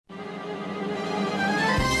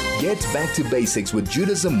Get back to basics with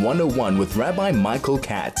Judaism 101 with Rabbi Michael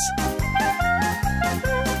Katz.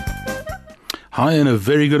 Hi, and a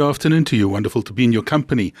very good afternoon to you. Wonderful to be in your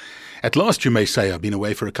company. At last, you may say, I've been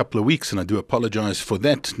away for a couple of weeks, and I do apologize for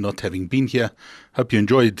that, not having been here. Hope you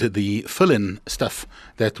enjoyed the fill-in stuff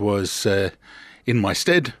that was in my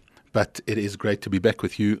stead. But it is great to be back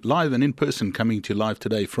with you live and in person, coming to you live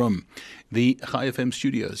today from the Chai FM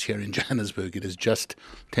studios here in Johannesburg. It is just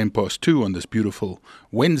 2:10 on this beautiful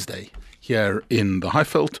Wednesday here in the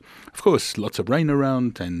Highveld. Of course, lots of rain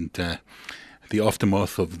around and the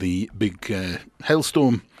aftermath of the big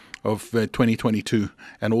hailstorm of 2022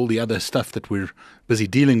 and all the other stuff that we're busy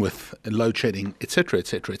dealing with, load shedding, etc.,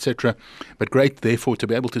 etc., etc. But great, therefore, to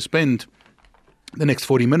be able to spend the next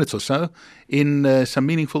 40 minutes or so in some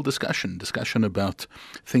meaningful discussion about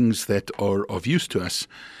things that are of use to us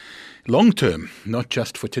long term, not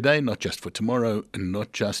just for today, not just for tomorrow, and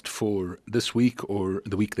not just for this week or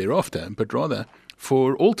the week thereafter, but rather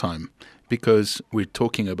for all time, because we're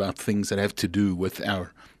talking about things that have to do with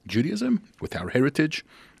our Judaism, with our heritage,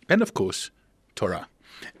 and of course, Torah.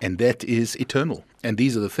 And that is eternal. And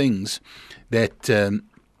these are the things that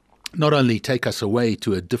not only take us away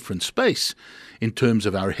to a different space in terms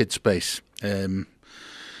of our headspace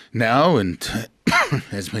now, and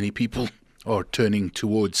as many people are turning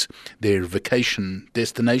towards their vacation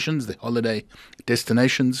destinations, their holiday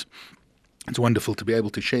destinations, it's wonderful to be able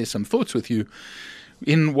to share some thoughts with you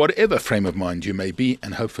in whatever frame of mind you may be,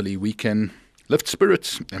 and hopefully we can lift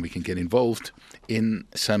spirits and we can get involved in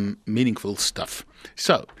some meaningful stuff.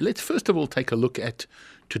 So let's first of all take a look at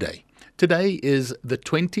today. Today is the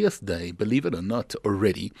 20th day, believe it or not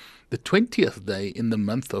already, the 20th day in the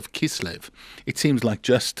month of Kislev. It seems like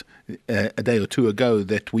just a day or two ago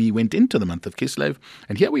that we went into the month of Kislev,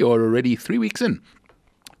 and here we are already 3 weeks in.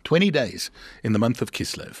 20 days in the month of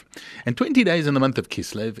Kislev. And 20 days in the month of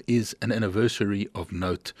Kislev is an anniversary of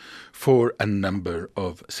note for a number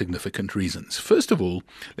of significant reasons. First of all,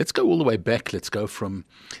 let's go all the way back. Let's go from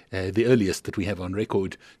the earliest that we have on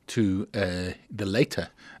record to the later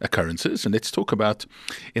occurrences. And let's talk about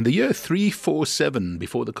in the year 347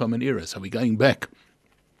 before the Common Era. So we're going back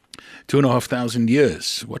 2,500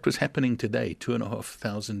 years. What was happening today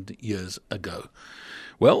 2,500 years ago?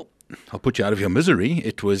 Well, I'll put you out of your misery.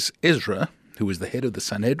 It was Ezra, who was the head of the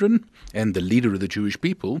Sanhedrin and the leader of the Jewish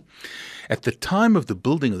people. At the time of the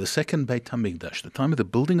building of the second Beit HaMikdash, the time of the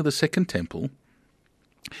building of the second temple,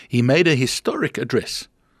 he made a historic address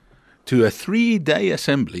to a 3-day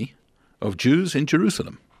assembly of Jews in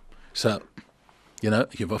Jerusalem. So,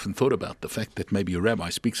 you've often thought about the fact that maybe a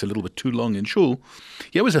rabbi speaks a little bit too long in shul.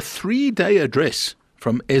 Here was a 3-day address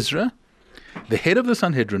from Ezra, the head of the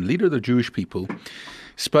Sanhedrin, leader of the Jewish people,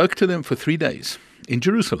 spoke to them for 3 days in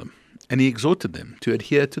Jerusalem, and he exhorted them to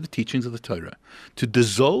adhere to the teachings of the Torah, to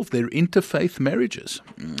dissolve their interfaith marriages.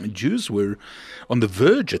 Jews were on the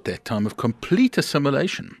verge at that time of complete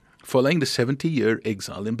assimilation, following the 70-year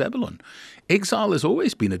exile in Babylon. Exile has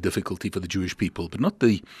always been a difficulty for the Jewish people, but not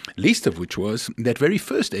the least of which was that very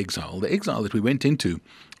first exile, the exile that we went into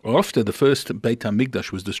after the first Beit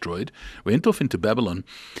HaMikdash was destroyed, went off into Babylon.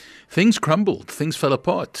 Things crumbled, things fell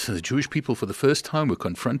apart. The Jewish people for the first time were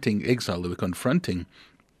confronting exile, they were confronting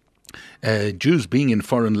Jews being in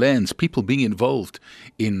foreign lands, people being involved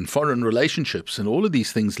in foreign relationships, and all of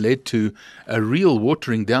these things led to a real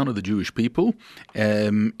watering down of the Jewish people.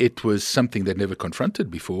 It was something they'd never confronted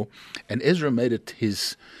before, and Ezra made it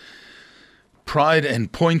his pride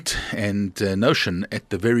and point and notion at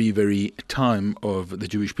the very, very time of the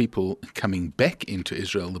Jewish people coming back into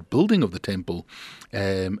Israel, the building of the temple,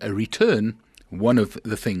 a return. One of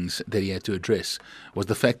the things that he had to address was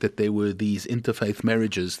the fact that there were these interfaith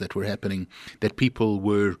marriages that were happening, that people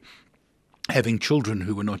were having children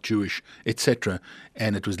who were not Jewish, etc.,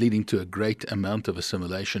 and it was leading to a great amount of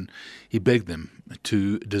assimilation. He begged them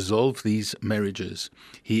to dissolve these marriages.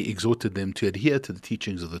 He exhorted them to adhere to the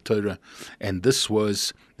teachings of the Torah, and this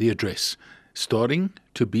was the address started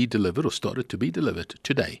to be delivered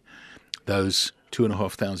today, those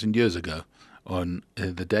 2,500 years ago, on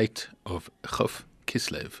the date of Chof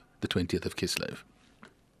Kislev, the 20th of Kislev.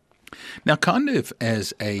 Now, kind of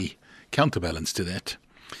as a counterbalance to that,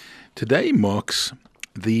 today marks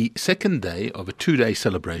the second day of a 2-day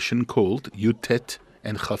celebration called Yutet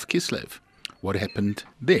and Chof Kislev. What happened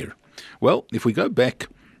there? Well, if we go back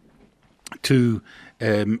to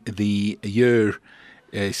the year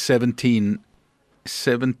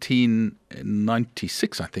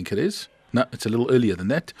 1796, I think it is. No, it's a little earlier than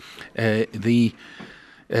that. The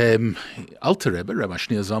Alter Rebbe, Rabbi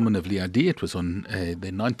Zalman of Liadi, it was on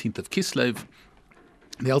the 19th of Kislev,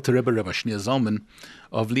 The Alter Rebbe, Rabbi Shneir Zalman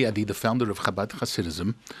of Liadi, the founder of Chabad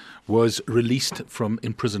Hasidism, was released from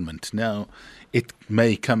imprisonment. Now, it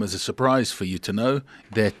may come as a surprise for you to know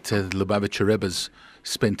that the Lubavitcher Rebbes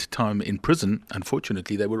spent time in prison.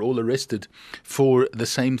 Unfortunately, they were all arrested for the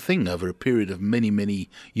same thing over a period of many, many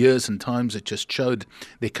years and times. It just showed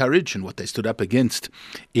their courage and what they stood up against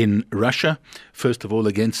in Russia. First of all,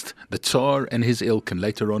 against the Tsar and his ilk, and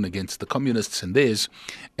later on against the communists and theirs.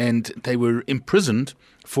 And they were imprisoned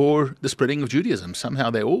for the spreading of Judaism. Somehow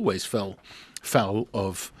they always fell foul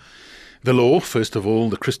of the law. First of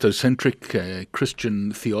all, the Christocentric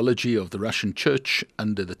Christian theology of the Russian Church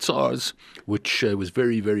under the Tsars, which was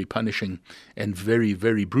very, very punishing and very,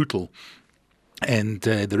 very brutal. And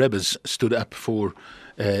the Rebbes stood up for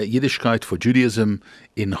Yiddishkeit, for Judaism,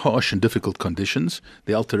 in harsh and difficult conditions.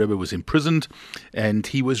 The Alter Rebbe was imprisoned, and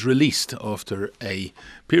he was released after a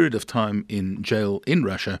period of time in jail in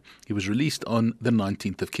Russia. He was released on the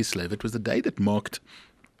 19th of Kislev. It was the day that marked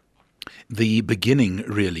the beginning,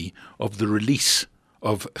 really, of the release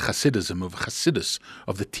of Hasidism, of Hasidus,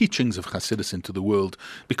 of the teachings of Hasidus into the world,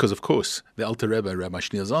 because, of course, the Alter Rebbe, Rabbi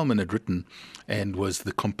Shneir Zalman, had written and was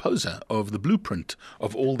the composer of the blueprint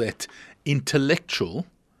of all that intellectual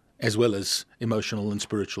as well as emotional and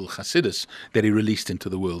spiritual Hasidus that he released into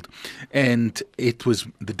the world. And it was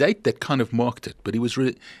the date that kind of marked it. But he was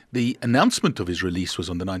the announcement of his release was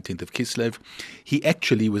on the 19th of Kislev. He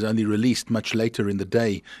actually was only released much later in the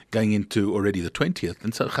day, going into already the 20th.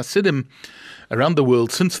 And so Hasidim around the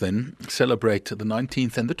world since then celebrate the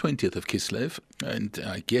 19th and the 20th of Kislev. And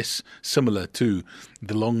I guess similar to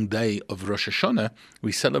the long day of Rosh Hashanah,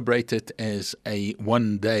 we celebrate it as a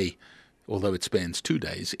one day, although it spans 2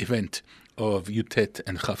 days, event of Yutet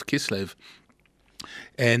and Chav Kislev.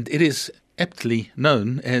 And it is aptly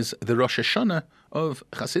known as the Rosh Hashanah of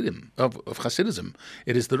Hasidim, of Hasidism.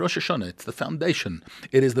 It is the Rosh Hashanah, it's the foundation,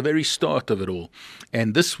 it is the very start of it all.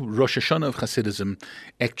 And this Rosh Hashanah of Hasidism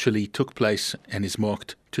actually took place and is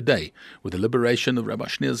marked today with the liberation of Rabbi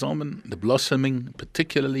Shneir Zalman, the blossoming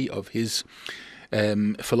particularly of his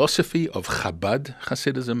philosophy of Chabad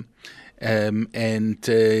Hasidism.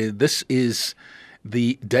 This is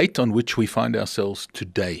the date on which we find ourselves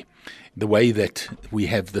today. The way that we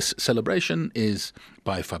have this celebration is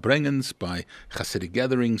by Farbrengens, by Hasidic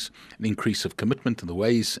gatherings, an increase of commitment in the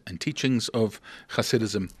ways and teachings of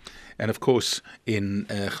Hasidism. And of course, in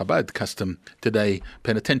Chabad custom today,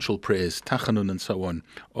 penitential prayers, tachanun and so on,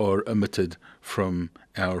 are omitted from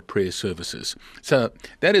our prayer services. So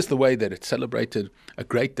that is the way that it's celebrated, a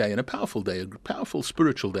great day and a powerful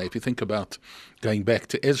spiritual day. If you think about going back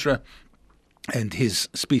to Ezra and his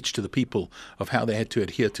speech to the people of how they had to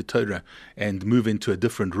adhere to Torah and move into a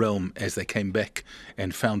different realm as they came back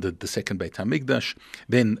and founded the second Beit HaMikdash,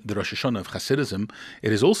 then the Rosh Hashanah of Hasidism.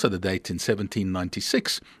 It is also the date in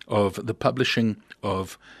 1796 of the publishing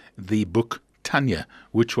of the book Tanya,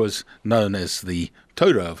 which was known as the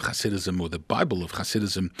Torah of Hasidism or the Bible of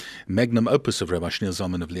Hasidism, magnum opus of Rabbi Shneir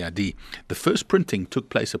Zalman of Liadi. The first printing took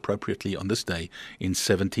place appropriately on this day in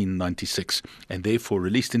 1796 and therefore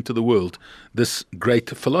released into the world this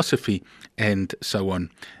great philosophy and so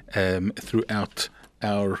on throughout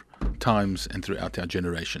our times and throughout our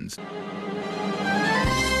generations.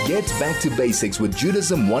 Get back to basics with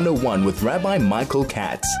Judaism 101 with Rabbi Michael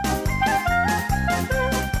Katz.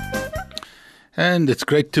 And it's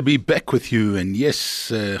great to be back with you. And yes,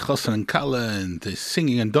 Chosan and Kala and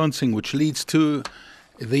singing and dancing, which leads to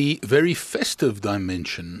the very festive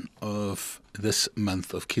dimension of this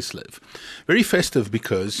month of Kislev. Very festive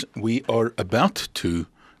because we are about to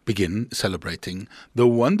begin celebrating the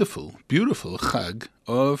wonderful, beautiful Chag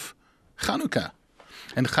of Chanukah.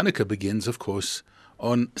 And Chanukah begins, of course,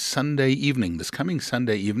 on Sunday evening, this coming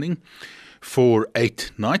Sunday evening. For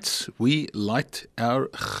 8 nights, we light our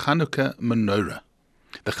Chanukah menorah.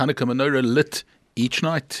 The Chanukah menorah lit each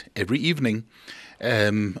night, every evening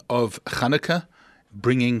of Chanukah,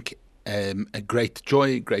 bringing a great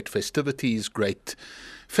joy, great festivities, great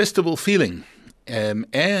festival feeling,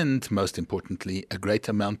 and most importantly, a great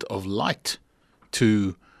amount of light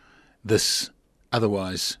to this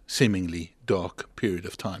otherwise seemingly dark period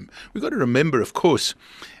of time. We've got to remember, of course,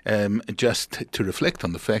 just to reflect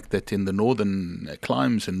on the fact that in the northern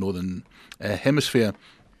climes and northern hemisphere,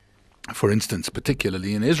 for instance,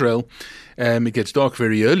 particularly in Israel, it gets dark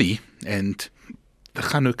very early, and the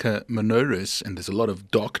Chanukah menorahs, and there's a lot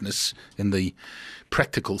of darkness in the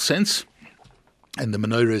practical sense, and the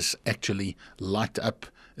menorahs actually light up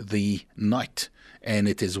the night, and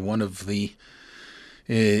it is one of the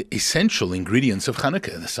essential ingredients of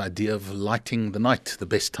Hanukkah, this idea of lighting the night. The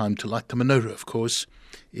best time to light the menorah, of course,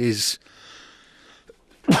 is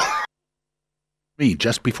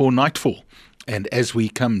just before nightfall. And as we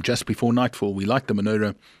come just before nightfall, we light the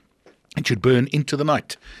menorah. It should burn into the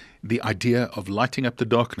night. The idea of lighting up the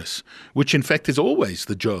darkness, which in fact is always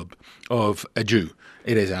the job of a Jew.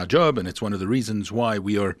 It is our job, and it's one of the reasons why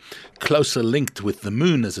we are closer linked with the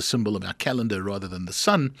moon as a symbol of our calendar rather than the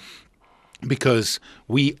sun, because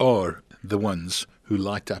we are the ones who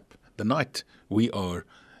light up the night. We are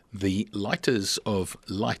the lighters of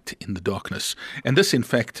light in the darkness. And this, in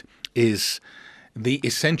fact, is the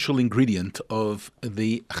essential ingredient of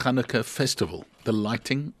the Hanukkah festival, the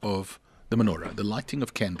lighting of the menorah, the lighting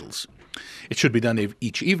of candles. It should be done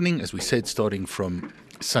each evening, as we said, starting from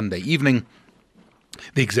Sunday evening.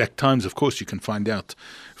 The exact times, of course, you can find out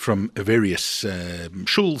from various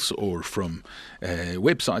shuls or from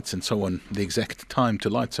websites and so on, the exact time to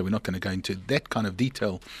light. So we're not going to go into that kind of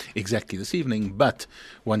detail exactly this evening, but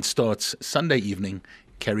one starts Sunday evening,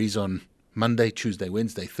 carries on Monday, Tuesday,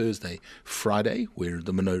 Wednesday, Thursday, Friday, where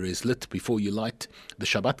the menorah is lit before you light the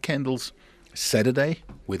Shabbat candles, Saturday,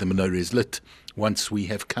 where the menorah is lit once we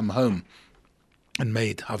have come home and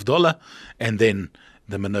made Havdalah, and then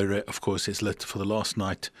the menorah, of course, is lit for the last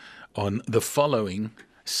night on the following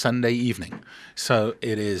Sunday evening. So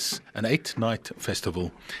it is an 8-night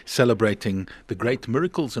festival celebrating the great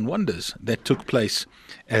miracles and wonders that took place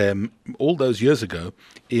all those years ago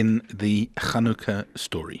in the Hanukkah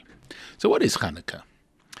story. So what is Hanukkah?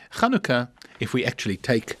 Hanukkah, if we actually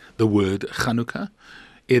take the word Hanukkah,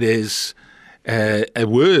 it is a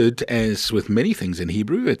word, as with many things in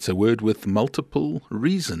Hebrew, it's a word with multiple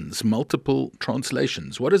reasons, multiple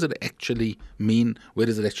translations. What does it actually mean? Where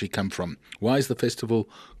does it actually come from? Why is the festival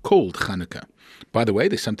called Hanukkah? By the way,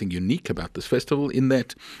 there's something unique about this festival in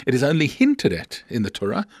that it is only hinted at in the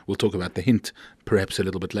Torah. We'll talk about the hint perhaps a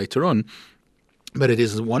little bit later on. But it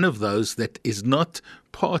is one of those that is not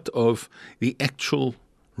part of the actual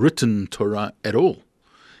written Torah at all.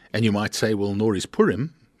 And you might say, well, nor is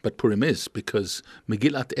Purim. But Purim is, because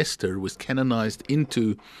Megillat Esther was canonized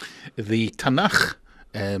into the Tanakh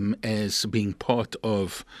as being part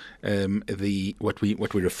of the what we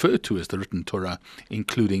refer to as the written Torah,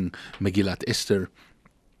 including Megillat Esther,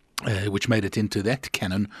 which made it into that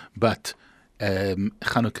canon. But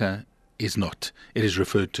Hanukkah is not. It is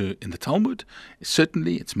referred to in the Talmud.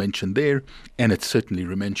 Certainly, it's mentioned there, and it's certainly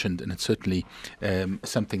rementioned, and it's certainly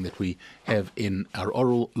something that we have in our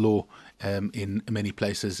oral law in many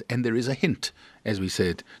places. And there is a hint, as we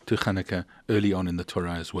said, to Hanukkah early on in the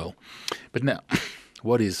Torah as well. But now,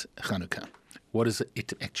 what is Hanukkah? What does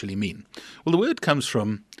it actually mean? Well, the word comes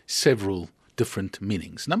from several different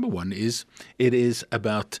meanings. Number one is it is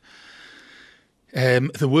about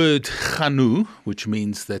the word chanu, which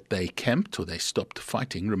means that they camped or they stopped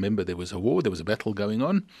fighting. Remember, there was a war, there was a battle going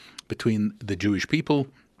on between the Jewish people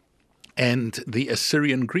and the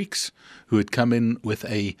Assyrian Greeks, who had come in with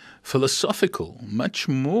a philosophical, much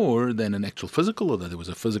more than an actual physical, although there was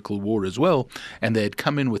a physical war as well, and they had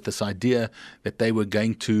come in with this idea that they were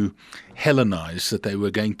going to Hellenize, that they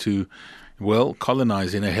were going to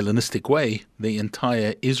colonize in a Hellenistic way the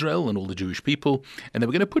entire Israel and all the Jewish people, and they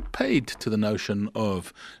were going to put paid to the notion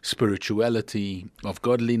of spirituality, of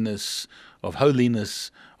godliness, of holiness,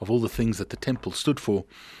 of all the things that the temple stood for.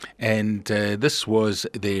 And this was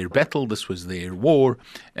their battle, this was their war,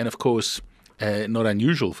 and of course, not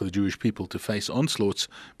unusual for the Jewish people to face onslaughts,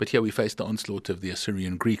 but here we face the onslaught of the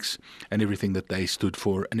Assyrian Greeks and everything that they stood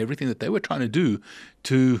for and everything that they were trying to do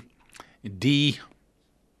to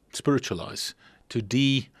spiritualize, to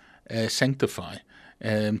sanctify,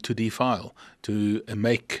 to defile, to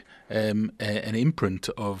make an imprint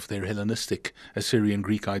of their Hellenistic Assyrian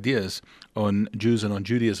Greek ideas on Jews and on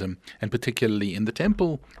Judaism, and particularly in the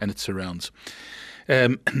temple and its surrounds.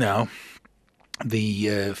 Now,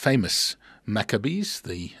 the famous Maccabees,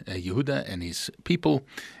 the Yehuda and his people,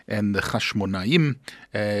 and the Hashmonaim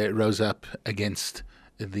rose up against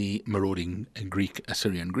the marauding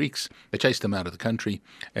Assyrian Greeks. They chased them out of the country.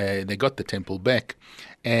 They got the temple back.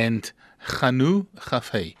 And Chanu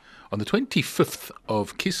Chafei, on the 25th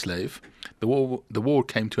of Kislev, the war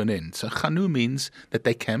came to an end. So Chanu means that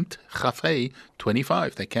they camped. Chafei,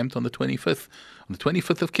 25. They camped on the 25th. On the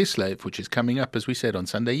 25th of Kislev, which is coming up, as we said, on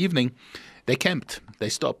Sunday evening, they camped. They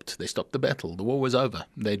stopped. They stopped the battle. The war was over.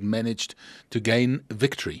 They'd managed to gain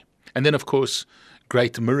victory. And then, of course,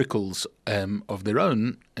 great miracles of their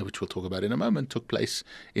own, which we'll talk about in a moment, took place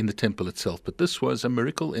in the temple itself. But this was a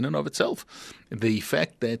miracle in and of itself. The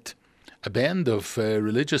fact that a band of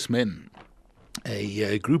religious men,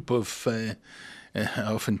 a group of, I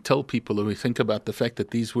often tell people, when we think about the fact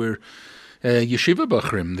that these were yeshiva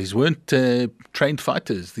bachrim. These weren't trained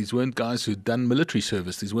fighters. These weren't guys who'd done military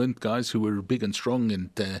service. These weren't guys who were big and strong and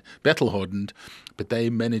battle-hardened, but they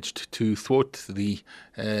managed to thwart the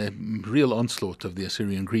real onslaught of the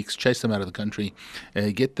Assyrian Greeks, chase them out of the country,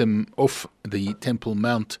 get them off the Temple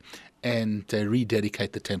Mount, and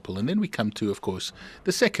rededicate the temple. And then we come to, of course,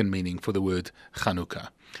 the second meaning for the word Chanukah.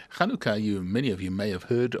 Chanukah, many of you may have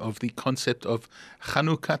heard of the concept of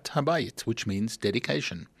Chanukat Habayit, which means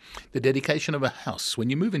dedication. The dedication of a house. When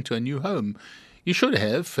you move into a new home, you should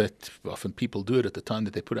have, often people do it at the time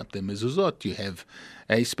that they put up their mezuzot, you have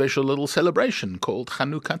a special little celebration called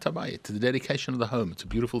Chanukat Habayit, the dedication of the home. It's a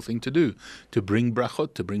beautiful thing to do, to bring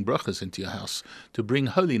brachot, to bring brachas into your house, to bring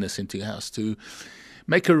holiness into your house, to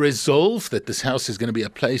make a resolve that this house is going to be a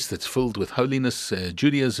place that's filled with holiness,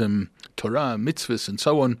 Judaism, Torah, mitzvahs, and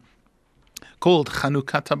so on, called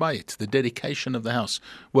Chanukat Habayit, the dedication of the house.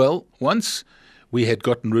 Well, once we had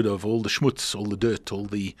gotten rid of all the schmutz, all the dirt, all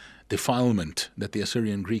the defilement that the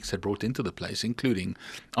Assyrian Greeks had brought into the place, including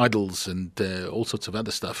idols and all sorts of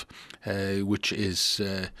other stuff, which is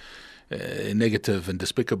negative and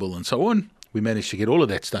despicable and so on. We managed to get all of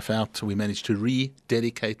that stuff out. We managed to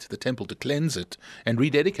rededicate the temple, to cleanse it and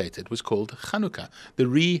rededicate it. It was called Chanukah, the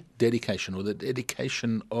rededication or the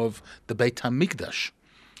dedication of the Beit HaMikdash,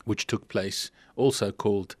 which took place, also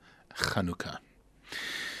called Chanukah.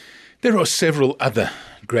 There are several other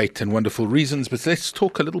great and wonderful reasons, but let's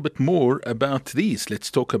talk a little bit more about these.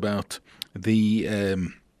 Let's talk about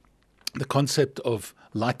the concept of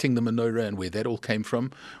lighting the menorah and where that all came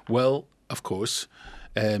from. Well, of course,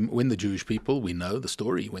 when the Jewish people, we know the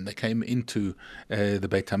story, when they came into the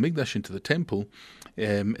Beit HaMikdash, into the temple,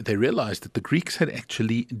 they realized that the Greeks had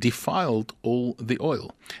actually defiled all the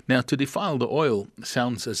oil. Now, to defile the oil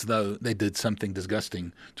sounds as though they did something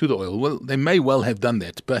disgusting to the oil. Well, they may well have done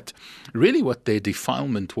that, but really what their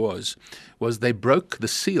defilement was they broke the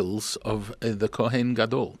seals of the Kohen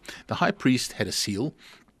Gadol. The high priest had a seal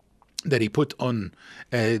that he put on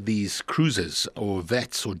these cruisers or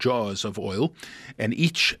vats or jars of oil, and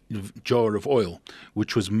each jar of oil,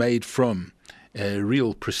 which was made from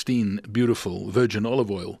real pristine, beautiful virgin olive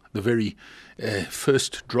oil, the very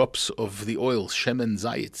first drops of the oil, shemen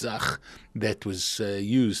zayit zach, that was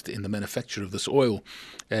used in the manufacture of this oil,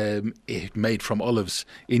 made from olives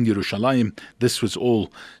in Yerushalayim. This was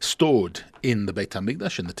all stored in the Beit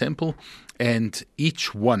HaMikdash, in the temple, and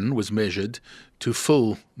each one was measured to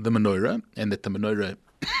fill the menorah, and that the menorah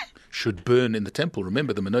should burn in the temple.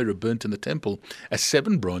 Remember, the menorah burnt in the temple, a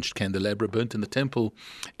 7-branched candelabra burnt in the temple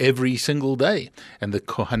every single day, and the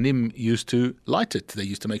Kohanim used to light it. They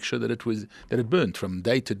used to make sure that it burnt from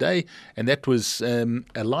day to day, and that was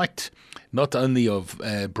a light not only of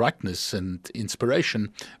brightness and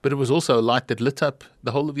inspiration, but it was also a light that lit up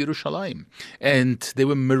the whole of Yerushalayim. And there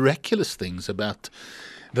were miraculous things about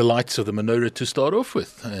the lights of the menorah to start off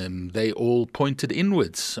with. They all pointed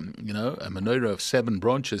inwards. A menorah of 7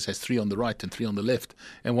 branches has 3 on the right and 3 on the left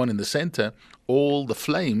and 1 in the center. All the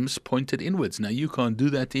flames pointed inwards. Now, you can't do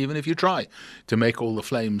that even if you try to make all the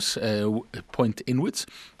flames point inwards.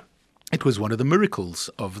 It was one of the miracles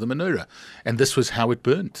of the menorah, and this was how it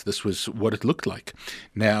burnt. This was what it looked like.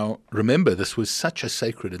 Now, remember, this was such a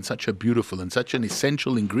sacred and such a beautiful and such an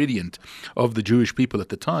essential ingredient of the Jewish people at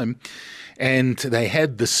the time, and they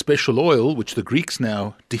had this special oil, which the Greeks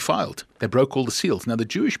now defiled. They broke all the seals. Now, the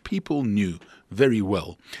Jewish people knew very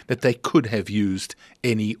well that they could have used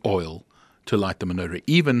any oil to light the menorah,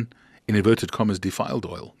 even, in inverted commas, defiled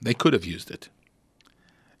oil. They could have used it.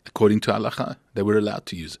 According to halacha, they were allowed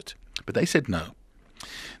to use it. But they said no.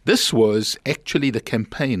 This was actually the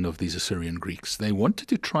campaign of these Assyrian Greeks. They wanted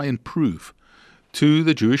to try and prove to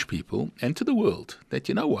the Jewish people and to the world that,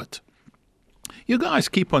 you know what, you guys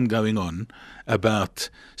keep on going on about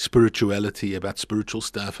spirituality, about spiritual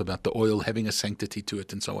stuff, about the oil having a sanctity to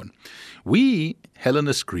it and so on. We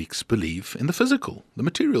Hellenist Greeks believe in the physical, the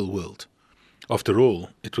material world. After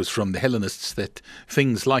all, it was from the Hellenists that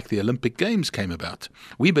things like the Olympic Games came about.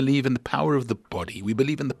 We believe in the power of the body. We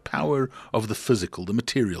believe in the power of the physical, the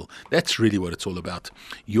material. That's really what it's all about.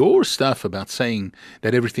 Your stuff about saying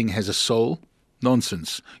that everything has a soul,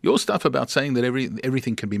 nonsense. Your stuff about saying that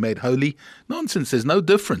everything can be made holy, nonsense. There's no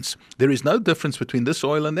difference. There is no difference between this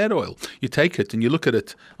oil and that oil. You take it and you look at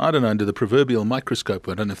it, I don't know, under the proverbial microscope.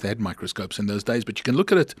 I don't know if they had microscopes in those days, but you can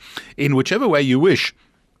look at it in whichever way you wish.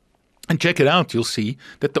 And check it out, you'll see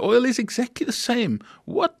that the oil is exactly the same.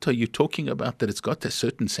 What are you talking about that it's got a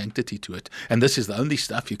certain sanctity to it? And this is the only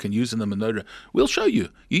stuff you can use in the menorah. We'll show you.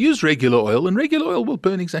 You use regular oil, and regular oil will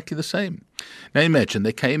burn exactly the same. Now imagine,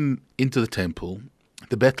 they came into the temple,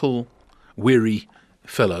 the battle-weary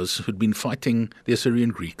fellows who'd been fighting the Assyrian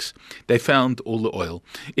Greeks, they found all the oil.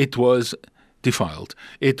 It was defiled.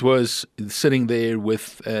 It was sitting there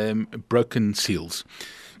with broken seals.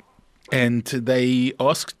 And they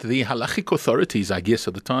asked the halachic authorities, I guess,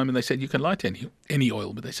 at the time, and they said, you can light any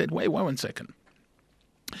oil. But they said, wait 1 second.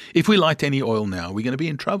 If we light any oil now, we're going to be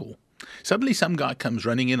in trouble. Suddenly some guy comes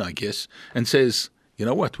running in, I guess, and says, you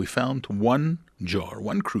know what, we found one jar,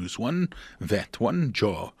 one cruse, one vat, one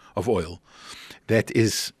jar of oil that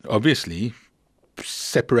is obviously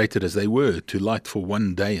separated as they were to light for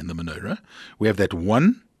 1 day in the menorah. We have that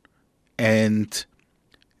one, and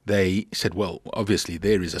they said, well, obviously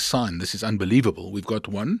there is a sign. This is unbelievable. We've got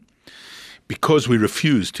one. Because we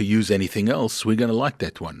refuse to use anything else, we're going to light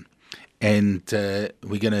that one. And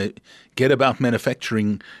we're going to get about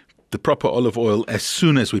manufacturing the proper olive oil as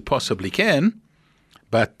soon as we possibly can.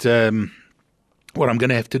 But what I'm going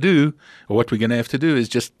to have to do, or what we're going to have to do, is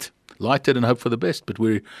just light it and hope for the best. But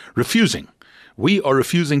we're refusing. We are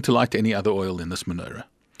refusing to light any other oil in this menorah.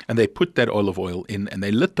 And they put that olive oil in, and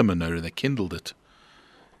they lit the menorah, they kindled it.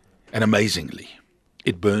 And amazingly,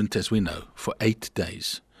 it burnt, as we know, for 8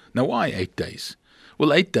 days. Now, why 8 days?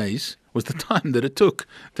 Well, 8 days was the time that it took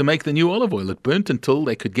to make the new olive oil. It burnt until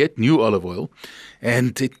they could get new olive oil,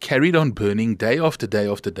 and it carried on burning day after day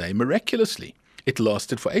after day. Miraculously, it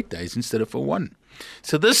lasted for 8 days instead of for 1.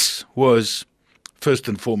 So this was, first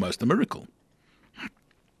and foremost, a miracle.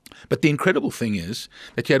 But the incredible thing is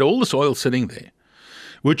that you had all this oil sitting there,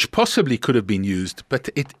 which possibly could have been used, but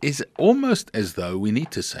it is almost as though we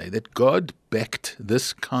need to say that God backed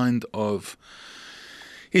this kind of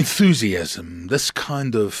enthusiasm, this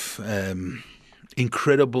kind of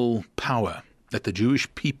incredible power that the Jewish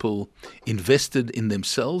people invested in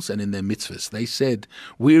themselves and in their mitzvahs. They said,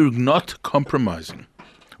 we're not compromising.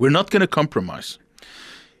 We're not going to compromise.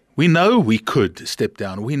 We know we could step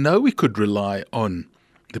down. We know we could rely on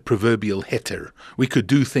the proverbial heter. We could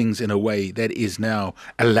do things in a way that is now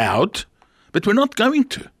allowed, but we're not going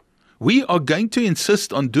to. We are going to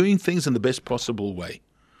insist on doing things in the best possible way.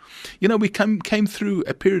 You know, we came through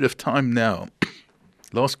a period of time now,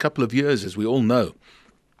 last couple of years, as we all know,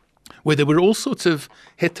 where there were all sorts of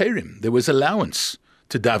heterim. There was allowance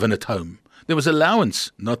to daven at home. There was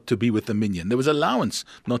allowance not to be with the minyan. There was allowance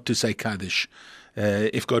not to say Kaddish,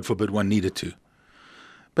 if God forbid one needed to.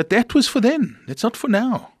 But that was for then. It's not for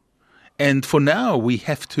now. And for now, we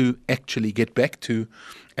have to actually get back to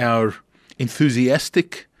our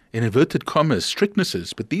enthusiastic, in inverted commas,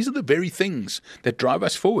 strictnesses. But these are the very things that drive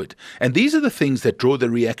us forward. And these are the things that draw the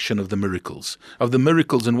reaction of the miracles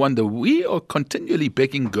and wonder. We are continually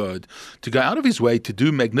begging God to go out of his way to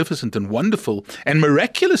do magnificent and wonderful and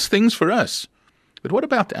miraculous things for us. But what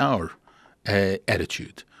about our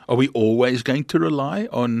attitude? Are we always going to rely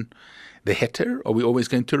on the heter? Are we always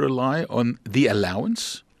going to rely on the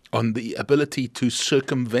allowance, on the ability to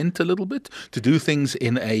circumvent a little bit, to do things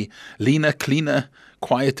in a leaner, cleaner,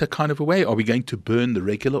 quieter kind of a way? Are we going to burn the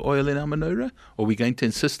regular oil in our menorah? Or are we going to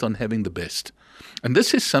insist on having the best? And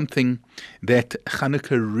this is something that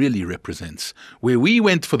Hanukkah really represents, where we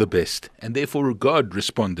went for the best, and therefore God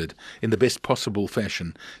responded in the best possible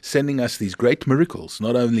fashion, sending us these great miracles,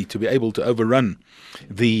 not only to be able to overrun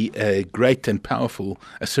the great and powerful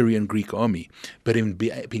Assyrian Greek army, but in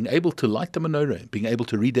being able to light the menorah, being able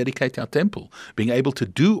to rededicate our temple, being able to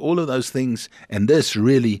do all of those things. And this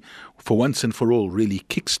really, for once and for all, really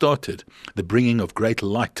kick-started the bringing of great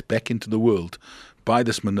light back into the world by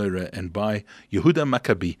this menorah and by Yehuda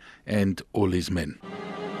Maccabi and all his men.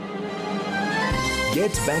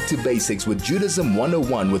 Get back to basics with Judaism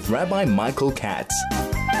 101 with Rabbi Michael Katz.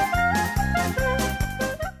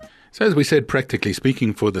 So as we said, practically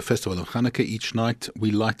speaking, for the festival of Hanukkah, each night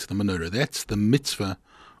we light the menorah. That's the mitzvah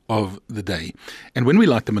of the day. And when we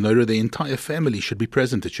light the menorah, the entire family should be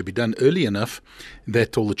present. It should be done early enough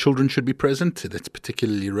that all the children should be present. That's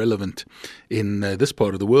particularly relevant in this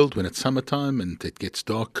part of the world when it's summertime and it gets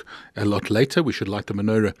dark a lot later. We should light the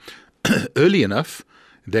menorah early enough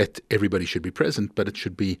that everybody should be present, but it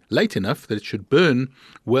should be late enough that it should burn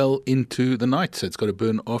well into the night. So it's got to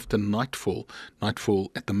burn after nightfall.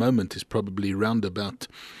 Nightfall at the moment is probably round about,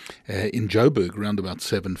 in Joburg, round about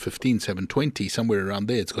 7:15, 7:20, somewhere around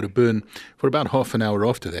there. It's got to burn for about half an hour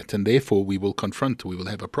after that, and therefore we will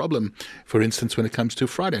have a problem, for instance, when it comes to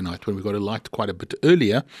Friday night, when we've got to light quite a bit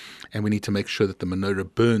earlier, and we need to make sure that the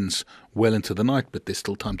menorah burns well into the night, but there's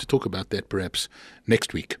still time to talk about that perhaps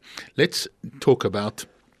next week. Let's talk about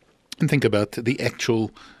and think about the actual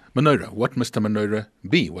menorah. What must a menorah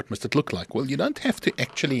be? What must it look like? Well, you don't have to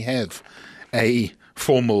actually have a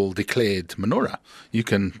formal declared menorah. You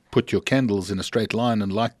can put your candles in a straight line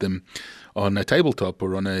and light them on a tabletop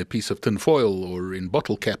or on a piece of tin foil or in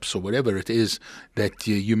bottle caps or whatever it is that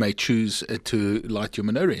you may choose to light your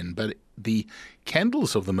menorah in. But the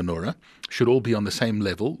candles of the menorah should all be on the same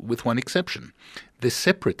level, with one exception. The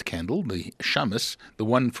separate candle, the shamus, the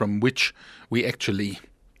one from which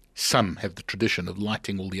some have the tradition of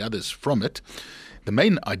lighting all the others from it. The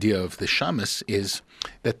main idea of the shamus is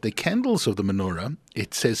that the candles of the menorah,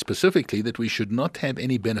 it says specifically that we should not have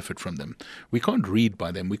any benefit from them. We can't read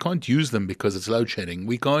by them. We can't use them because it's load shedding.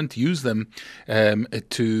 We can't use them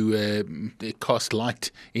to cast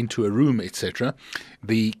light into a room, etc.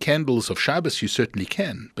 The candles of Shabbos you certainly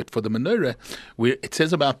can, but for the menorah, it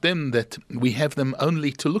says about them that we have them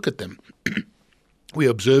only to look at them. We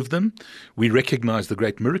observe them, we recognize the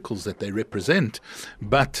great miracles that they represent,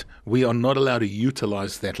 but we are not allowed to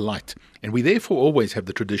utilize that light. And we therefore always have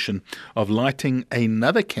the tradition of lighting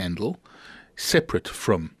another candle separate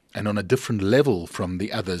from and on a different level from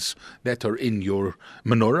the others that are in your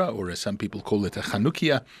menorah, or as some people call it, a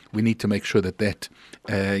Chanukia. We need to make sure that that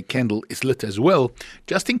candle is lit as well,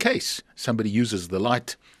 just in case somebody uses the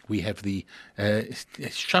light. We have the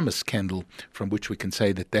shamus candle, from which we can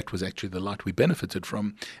say that that was actually the light we benefited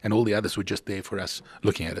from, and all the others were just there for us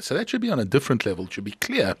looking at it. So that should be on a different level. It should be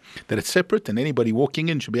clear that it's separate, and anybody walking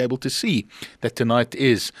in should be able to see that tonight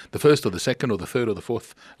is the first or the second or the third or the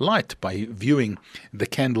fourth light by viewing the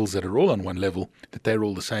candles that are all on one level, that they're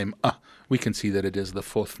all the same. We can see that it is the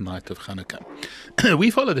fourth night of Hanukkah.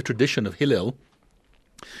 We follow the tradition of Hillel.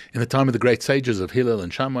 In the time of the great sages of Hillel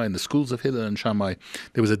and Shammai, in the schools of Hillel and Shammai,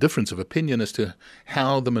 there was a difference of opinion as to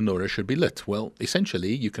how the menorah should be lit. Well,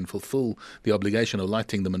 essentially, you can fulfill the obligation of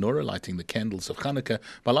lighting the menorah, lighting the candles of Hanukkah,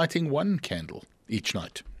 by lighting one candle each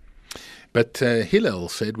night. But Hillel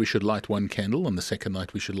said we should light one candle, on the second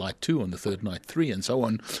night we should light two, on the third night 3, and so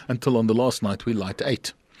on, until on the last night we light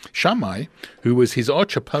 8. Shammai, who was his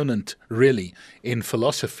arch opponent really in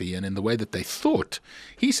philosophy and in the way that they thought,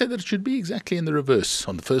 he said that it should be exactly in the reverse.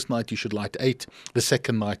 On the first night you should light 8, the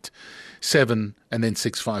second night 7, and then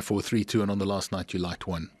 6, 5, 4, 3, 2, and on the last night you light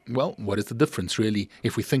 1. Well, what is the difference really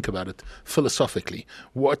if we think about it philosophically?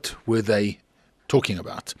 What were they talking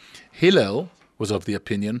about? Hillel was of the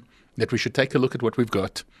opinion that we should take a look at what we've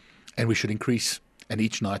got and we should increase and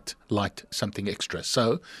each night light something extra.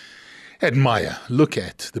 So admire, look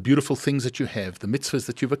at the beautiful things that you have, the mitzvahs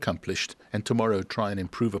that you've accomplished, and tomorrow try and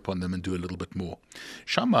improve upon them and do a little bit more.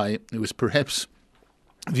 Shammai was perhaps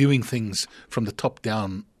viewing things from the top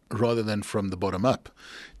down rather than from the bottom up,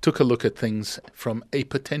 took a look at things from a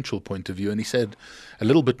potential point of view, and he said, a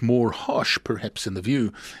little bit more harsh perhaps in the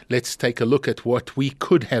view, let's take a look at what we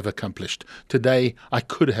could have accomplished. Today I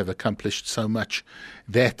could have accomplished so much.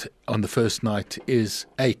 That on the first night is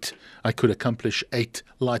 8. I could accomplish 8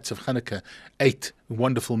 lights of Hanukkah, 8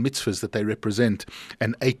 wonderful mitzvahs that they represent,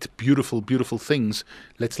 and 8 beautiful, beautiful things.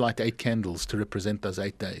 Let's light 8 candles to represent those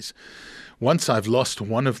 8 days. Once I've lost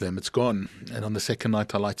one of them, it's gone. And on the second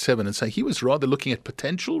night, I light 7. And so he was rather looking at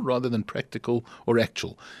potential rather than practical or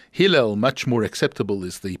actual. Hillel, much more acceptable,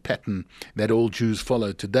 is the pattern that all Jews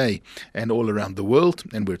follow today and all around the world.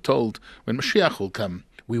 And we're told when Mashiach will come,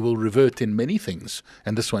 we will revert in many things,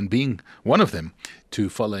 and this one being one of them, to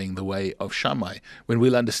following the way of Shammai, when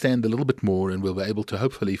we'll understand a little bit more and we'll be able to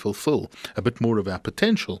hopefully fulfill a bit more of our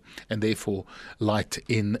potential and therefore light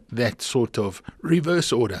in that sort of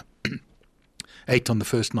reverse order. 8 on the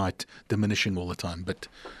first night, diminishing all the time. But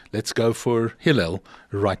let's go for Hillel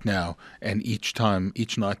right now. And each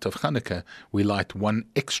night of Hanukkah, we light 1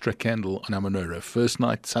 extra candle on our menorah. First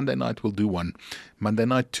night, Sunday night, we'll do 1. Monday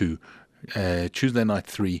night, 2. Tuesday night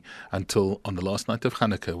 3, until on the last night of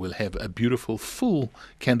Hanukkah we'll have a beautiful full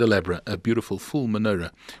candelabra, a beautiful full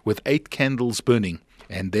menorah with 8 candles burning,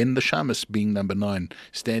 and then the shamus being number 9,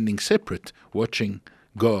 standing separate, watching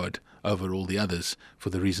God over all the others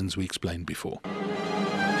for the reasons we explained before.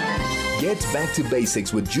 Get back to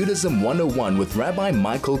basics with Judaism 101 with Rabbi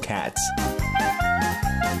Michael Katz.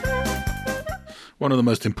 One of the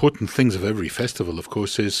most important things of every festival, of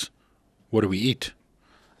course, is what do we eat?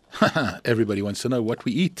 Everybody wants to know what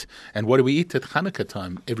we eat. And what do we eat at Hanukkah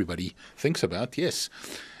time? Everybody thinks about, yes.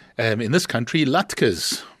 In this country,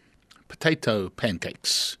 latkes, potato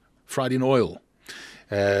pancakes, fried in oil.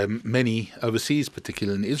 Many overseas,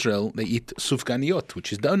 particularly in Israel, they eat sufganiyot,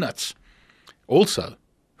 which is donuts, also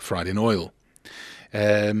fried in oil.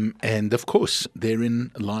 And of course,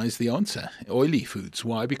 therein lies the answer, oily foods.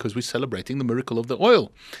 Why? Because we're celebrating the miracle of the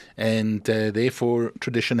oil. And therefore,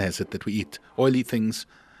 tradition has it that we eat oily things,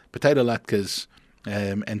 potato latkes,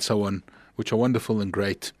 and so on, which are wonderful and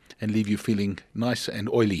great. and leave you feeling nice and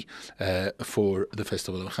oily for the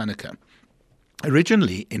festival of Hanukkah.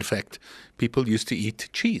 Originally, in fact, people used to eat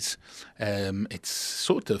cheese. It's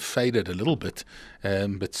sort of faded a little bit,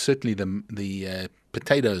 but certainly the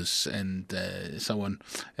potatoes and so on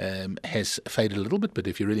has faded a little bit. But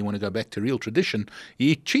if you really want to go back to real tradition,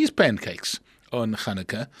 you eat cheese pancakes on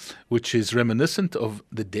Hanukkah, which is reminiscent of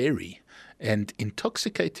the dairy and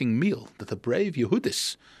intoxicating meal that the brave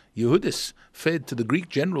Yehudis fed to the Greek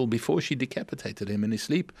general before she decapitated him in his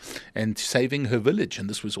sleep and saving her village. And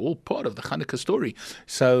this was all part of the Hanukkah story.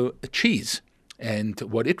 So cheese and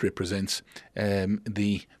what it represents,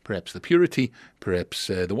 perhaps the purity, perhaps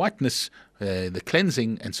the whiteness, the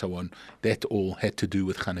cleansing, and so on, that all had to do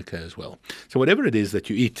with Hanukkah as well. So whatever it is that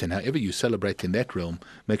you eat and however you celebrate in that realm,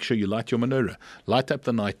 make sure you light your menorah, light up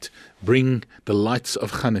the night, bring the lights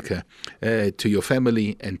of Hanukkah to your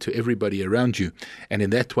family and to everybody around you. And in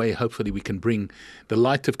that way, hopefully we can bring the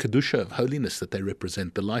light of Kedusha, of holiness that they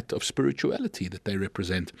represent, the light of spirituality that they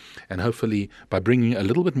represent. And hopefully by bringing a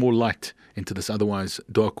little bit more light into this otherwise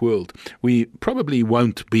dark world, we probably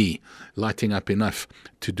won't be lighting up enough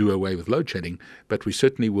to do away with load shedding, but we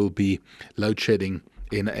certainly will be load shedding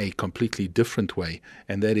in a completely different way,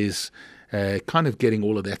 and that is kind of getting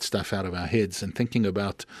all of that stuff out of our heads and thinking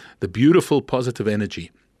about the beautiful positive energy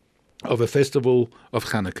of a festival of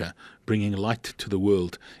Hanukkah, bringing light to the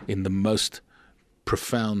world in the most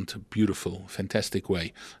profound, beautiful, fantastic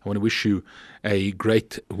way. I want to wish you a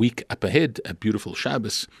great week up ahead, a beautiful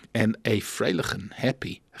Shabbos, and a freilichen,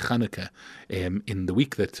 happy Hanukkah in the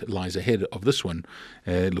week that lies ahead of this one.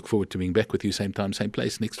 Look forward to being back with you same time, same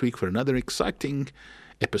place next week for another exciting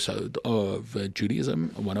episode of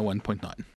Judaism 101.9.